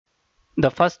The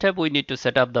first step, we need to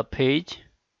set up the page.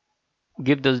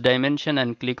 Give those dimension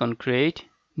and click on create.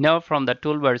 Now from the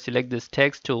toolbar, select this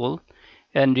text tool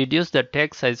and reduce the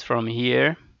text size from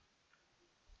here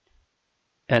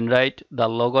and write the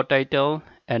logo title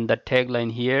and the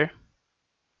tagline here.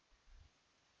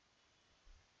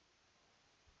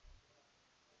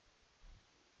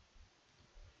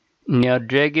 Now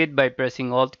drag it by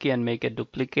pressing Alt key and make a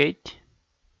duplicate.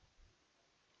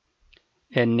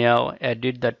 And now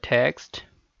edit the text.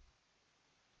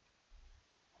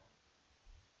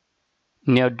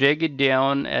 Now drag it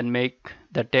down and make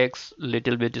the text a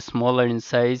little bit smaller in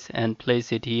size and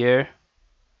place it here.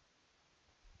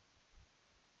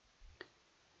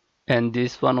 And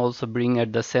this one also bring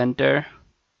at the center.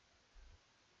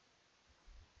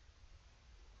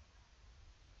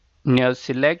 Now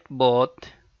select both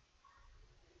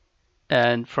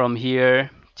and from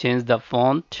here change the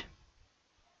font.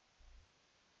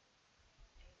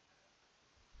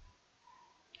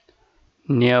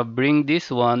 Now bring this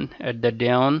one at the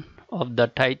down of the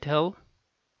title.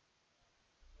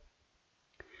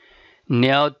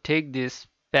 Now take this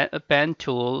pen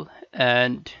tool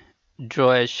and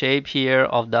draw a shape here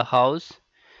of the house.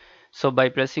 So by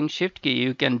pressing shift key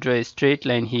you can draw a straight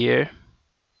line here.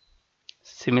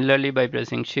 Similarly, by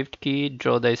pressing shift key,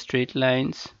 draw the straight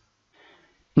lines.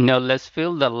 Now let's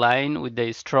fill the line with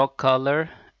the stroke color.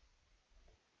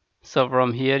 So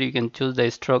from here you can choose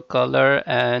the stroke color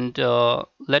and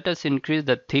let us increase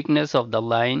the thickness of the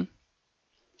line.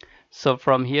 So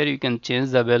from here you can change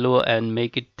the value and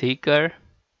make it thicker.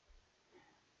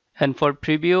 And for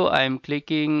preview I am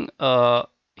clicking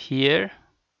here.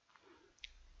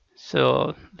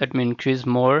 So let me increase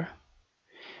more.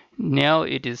 Now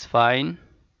it is fine.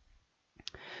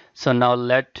 So now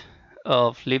let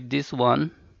flip this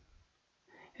one.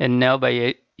 And now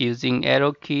by using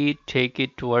arrow key, take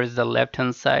it towards the left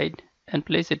hand side and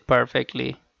place it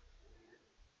perfectly.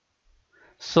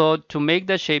 So to make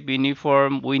the shape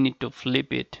uniform, we need to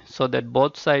flip it so that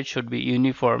both sides should be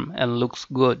uniform and looks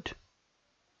good.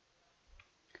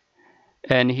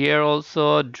 And here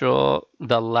also draw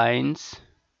the lines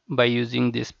by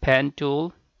using this pen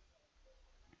tool.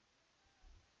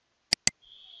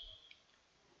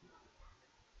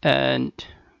 And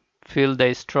fill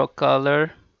the stroke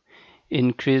color,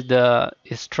 increase the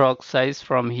stroke size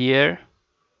from here.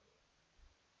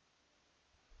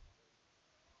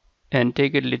 And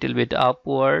take it a little bit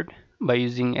upward by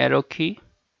using arrow key.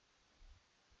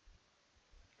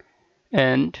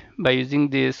 And by using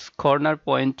this corner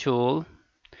point tool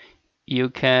you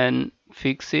can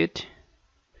fix it.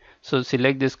 So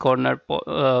select this corner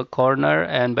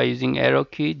and by using arrow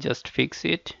key just fix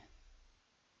it.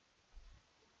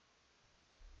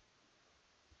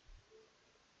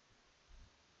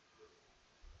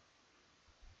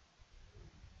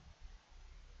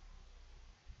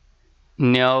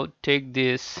 Now take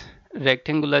this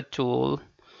rectangular tool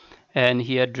and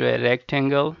here draw a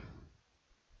rectangle.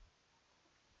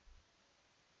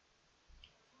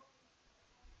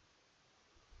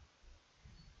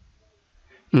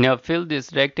 Now fill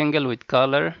this rectangle with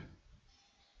color.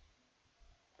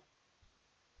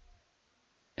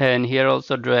 And here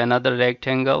also draw another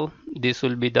rectangle. This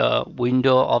will be the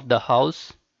window of the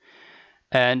house.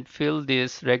 And fill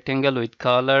this rectangle with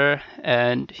color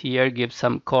and here give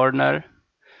some corner.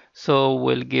 So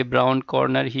we'll give round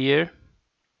corner here.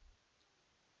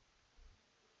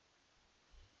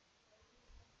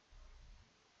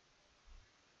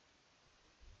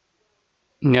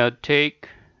 Now take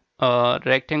a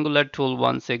rectangular tool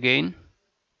once again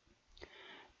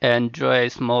and draw a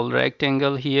small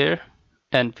rectangle here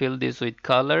and fill this with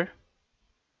color.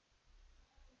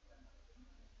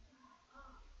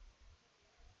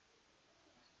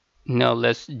 Now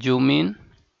let's zoom in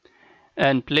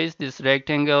and place this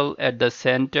rectangle at the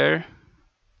center.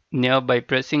 Now by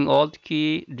pressing Alt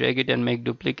key, drag it and make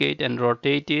duplicate and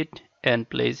rotate it and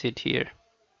place it here.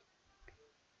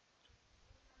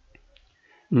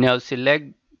 Now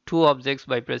select two objects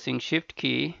by pressing shift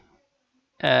key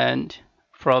and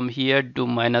from here do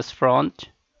minus front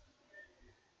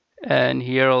and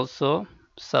here also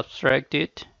subtract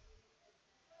it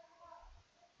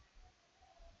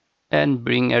and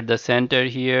bring at the center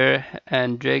here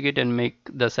and drag it and make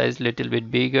the size little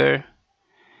bit bigger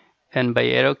and by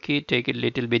arrow key take it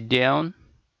little bit down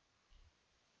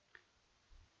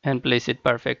and place it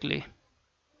perfectly.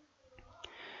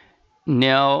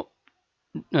 Now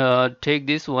take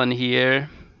this one here.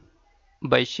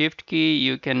 By shift key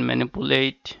you can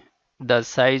manipulate the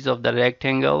size of the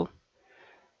rectangle.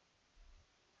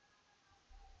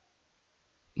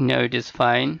 Now it is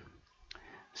fine.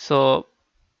 So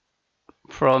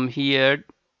from here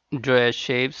draw a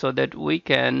shape so that we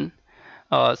can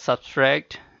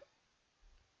subtract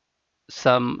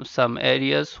some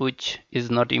areas which is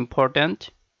not important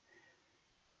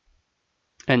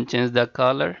and change the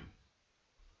color.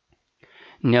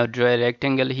 Now draw a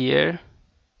rectangle here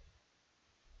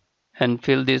and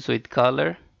fill this with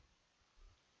color.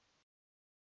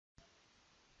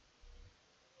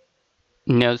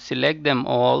 Now select them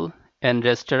all and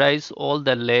rasterize all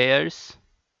the layers.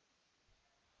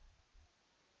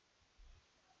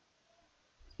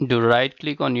 Do right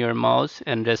click on your mouse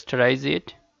and rasterize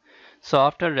it. So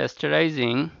after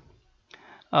rasterizing,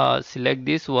 select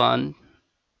this one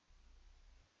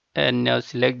and now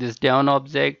select this down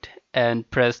object and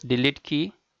press delete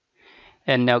key,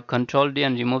 and now Control D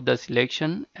and remove the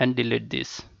selection and delete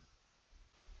this.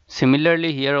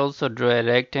 Similarly here also draw a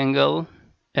rectangle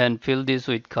and fill this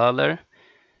with color.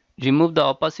 Remove the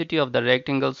opacity of the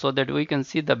rectangle so that we can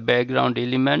see the background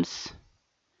elements,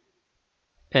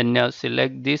 and now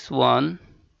select this one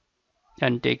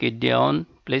and take it down,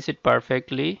 place it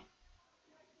perfectly.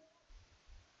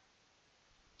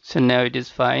 So now it is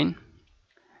fine.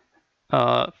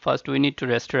 First we need to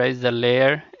rasterize the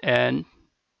layer and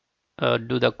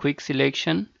do the quick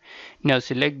selection. Now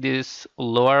select this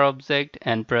lower object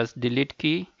and press delete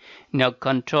key. Now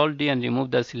Control D and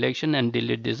remove the selection and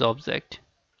delete this object.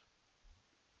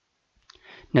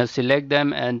 Now select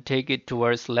them and take it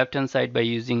towards left hand side by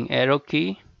using arrow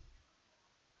key.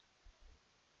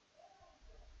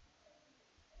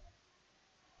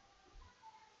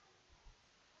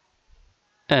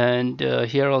 And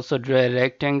here also draw a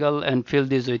rectangle and fill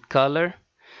this with color.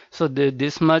 So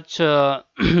this much the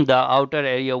outer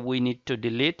area we need to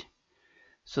delete.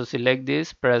 So select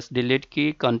this, press delete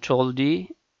key, Control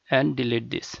D and delete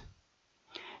this.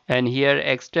 And here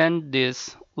extend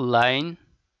this line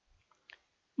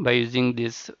by using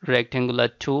this rectangular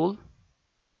tool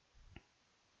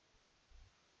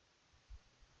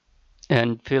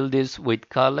and fill this with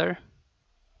color.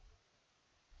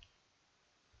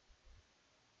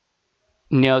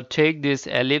 Now take this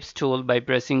ellipse tool by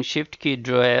pressing shift key,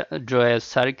 draw a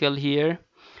circle here,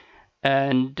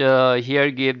 and here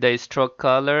give the stroke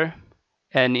color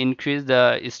and increase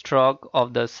the stroke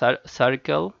of the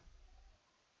circle.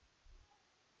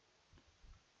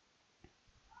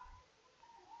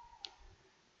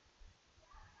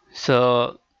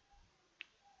 So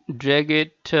drag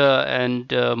it and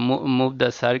move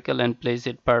the circle and place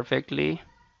it perfectly.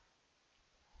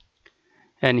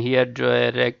 And here draw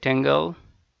a rectangle.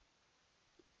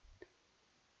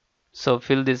 So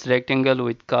fill this rectangle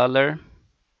with color.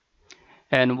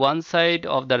 And one side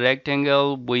of the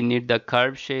rectangle we need the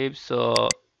curve shape, so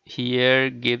here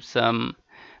give some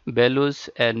values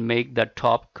and make the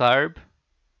top curve.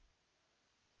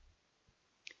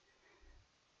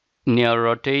 Now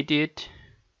rotate it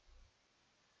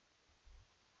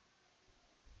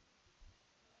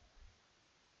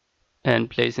and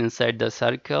place inside the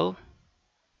circle.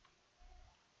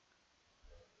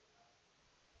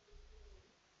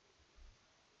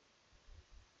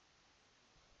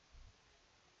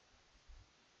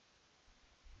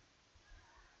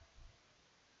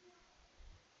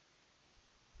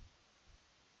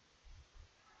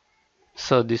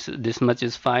 So this much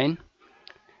is fine.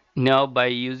 Now by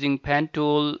using pen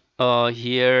tool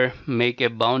here make a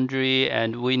boundary,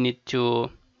 and we need to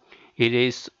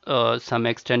erase some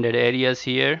extended areas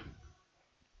here.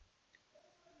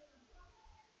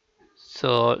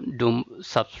 So do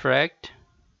subtract,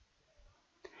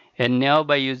 and now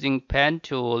by using pen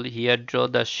tool here draw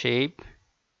the shape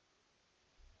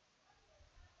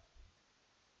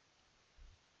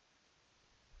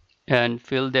and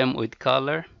fill them with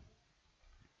color.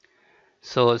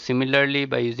 So similarly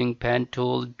by using pen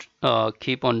tool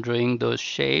keep on drawing those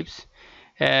shapes,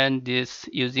 and this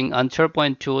using answer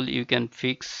point tool you can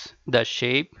fix the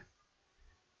shape.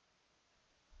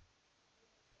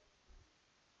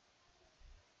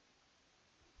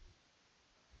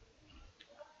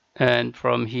 And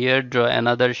from here draw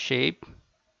another shape.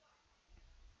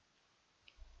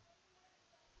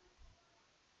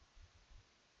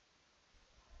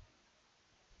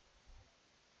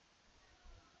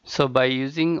 So by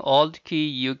using Alt key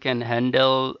you can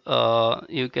handle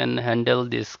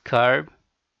this curve.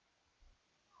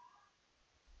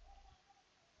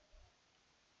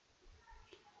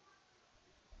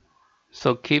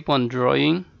 So keep on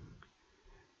drawing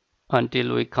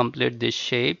until we complete this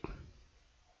shape.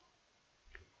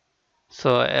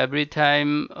 So every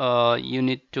time you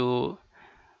need to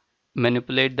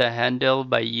manipulate the handle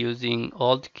by using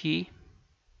Alt key.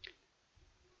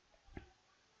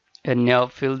 And now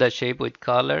fill the shape with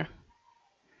color,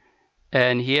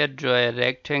 and here draw a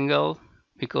rectangle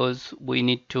because we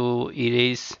need to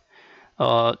erase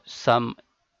some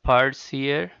parts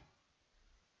here,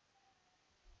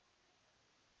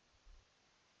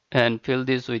 and fill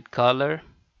this with color.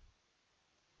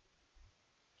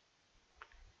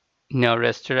 Now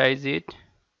rasterize it.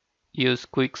 Use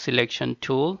quick selection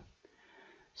tool.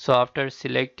 So after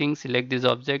selecting, select this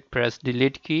object, press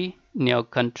delete key. Now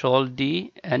Control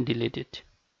D and delete it.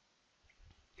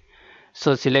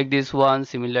 So select this one,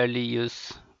 similarly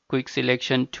use quick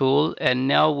selection tool, and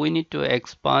now we need to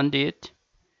expand it.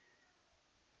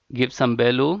 Give some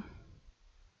value.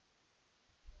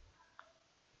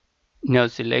 Now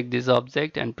select this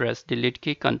object and press delete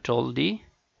key, Control D.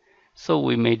 So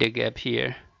we made a gap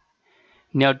here.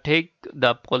 Now take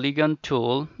the polygon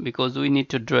tool, because we need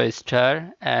to draw a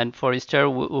star, and for a star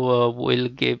we'll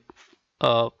give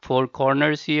 4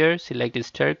 corners here. Select a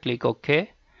star, click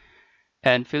OK,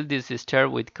 and fill this star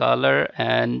with color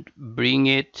and bring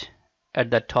it at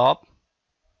the top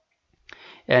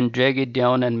and drag it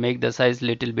down and make the size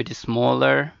little bit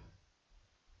smaller.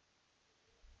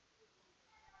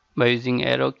 By using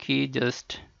arrow key,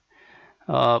 just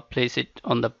place it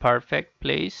on the perfect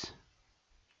place.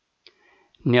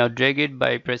 Now drag it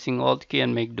by pressing Alt key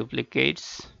and make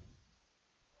duplicates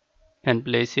and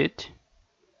place it.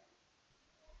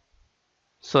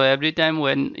 So every time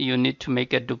when you need to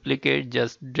make a duplicate,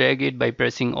 just drag it by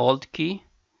pressing Alt key.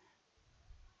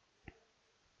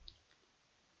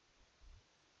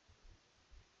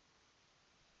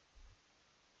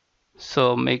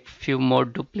 So make few more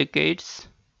duplicates.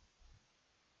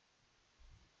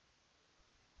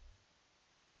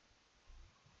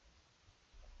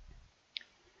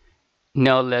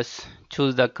 Now let's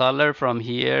choose the color from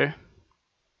here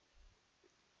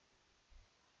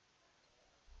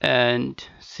and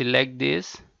select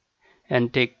this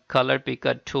and take color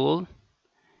picker tool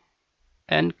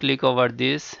and click over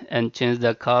this and change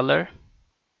the color.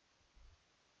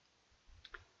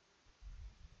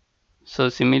 So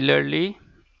similarly,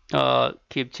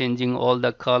 keep changing all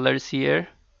the colors here.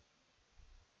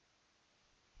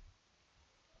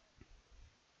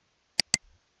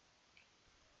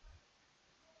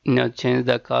 Now change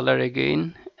the color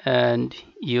again and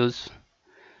use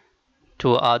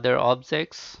to other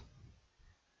objects.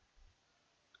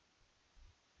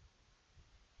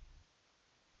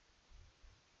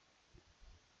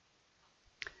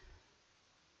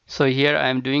 So here I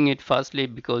am doing it firstly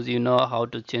because you know how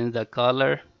to change the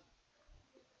color.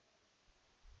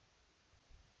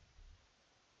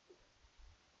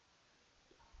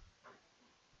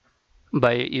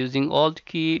 By using Alt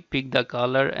key, pick the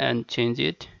color and change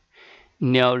it.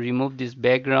 Now remove this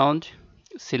background,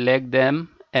 select them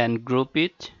and group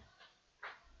it.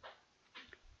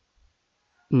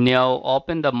 Now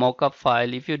open the mockup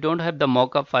file. If you don't have the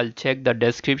mockup file, check the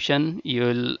description.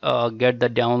 You will get the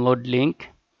download link.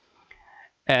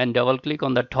 And double click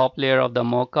on the top layer of the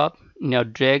mockup. Now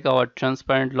drag our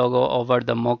transparent logo over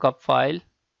the mockup file.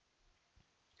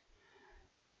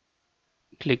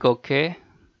 Click OK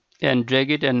and drag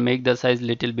it and make the size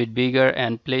little bit bigger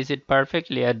and place it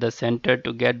perfectly at the center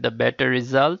to get the better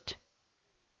result.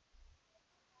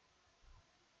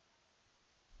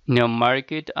 Now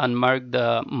mark it, unmark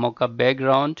the mockup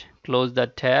background, close the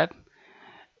tab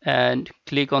and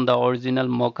click on the original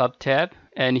mockup tab,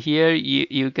 and here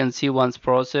you can see once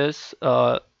process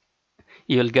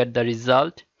you'll get the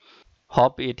result.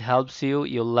 Hope it helps you.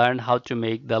 You'll learn how to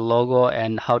make the logo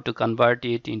and how to convert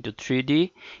it into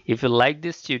 3D. If you like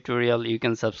this tutorial, you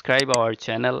can subscribe our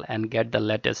channel and get the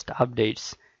latest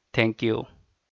updates. Thank you.